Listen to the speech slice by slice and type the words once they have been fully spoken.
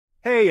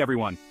Hey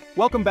everyone!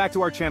 Welcome back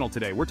to our channel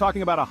today. We're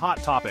talking about a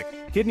hot topic.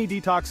 Kidney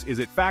detox, is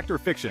it fact or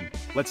fiction?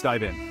 Let's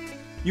dive in.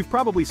 You've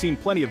probably seen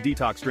plenty of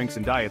detox drinks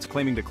and diets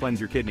claiming to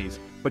cleanse your kidneys,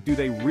 but do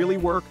they really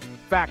work?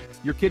 Fact,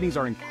 your kidneys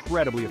are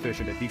incredibly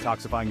efficient at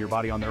detoxifying your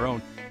body on their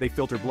own. They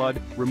filter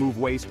blood, remove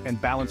waste, and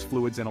balance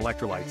fluids and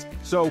electrolytes.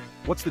 So,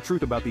 what's the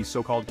truth about these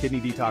so-called kidney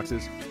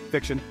detoxes?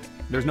 Fiction.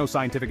 There's no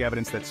scientific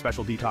evidence that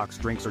special detox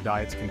drinks or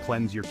diets can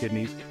cleanse your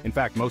kidneys. In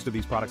fact, most of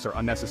these products are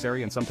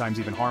unnecessary and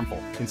sometimes even harmful.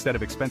 Instead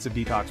of expensive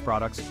detox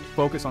products,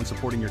 focus on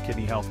supporting your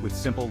kidney health with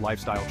simple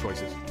lifestyle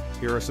choices.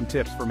 Here are some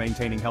tips for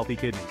maintaining healthy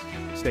kidneys.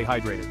 Stay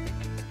hydrated.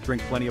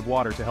 Drink plenty of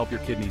water to help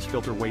your kidneys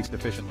filter waste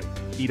efficiently.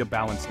 Eat a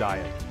balanced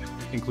diet.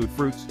 Include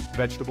fruits,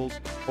 vegetables,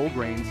 whole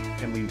grains,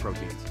 and lean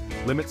proteins.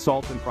 Limit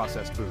salt and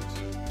processed foods.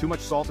 Too much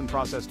salt and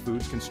processed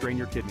foods can strain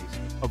your kidneys.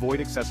 Avoid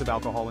excessive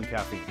alcohol and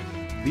caffeine.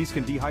 These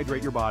can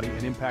dehydrate your body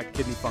and impact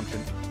kidney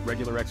function.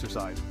 Regular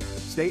exercise.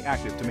 Stay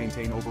active to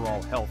maintain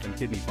overall health and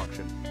kidney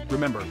function.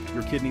 Remember,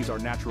 your kidneys are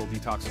natural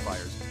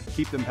detoxifiers.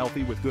 Keep them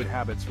healthy with good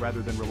habits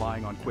rather than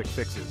relying on quick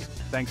fixes.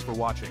 Thanks for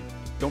watching.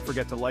 Don't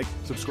forget to like,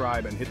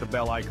 subscribe, and hit the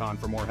bell icon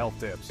for more health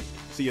tips.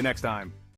 See you next time.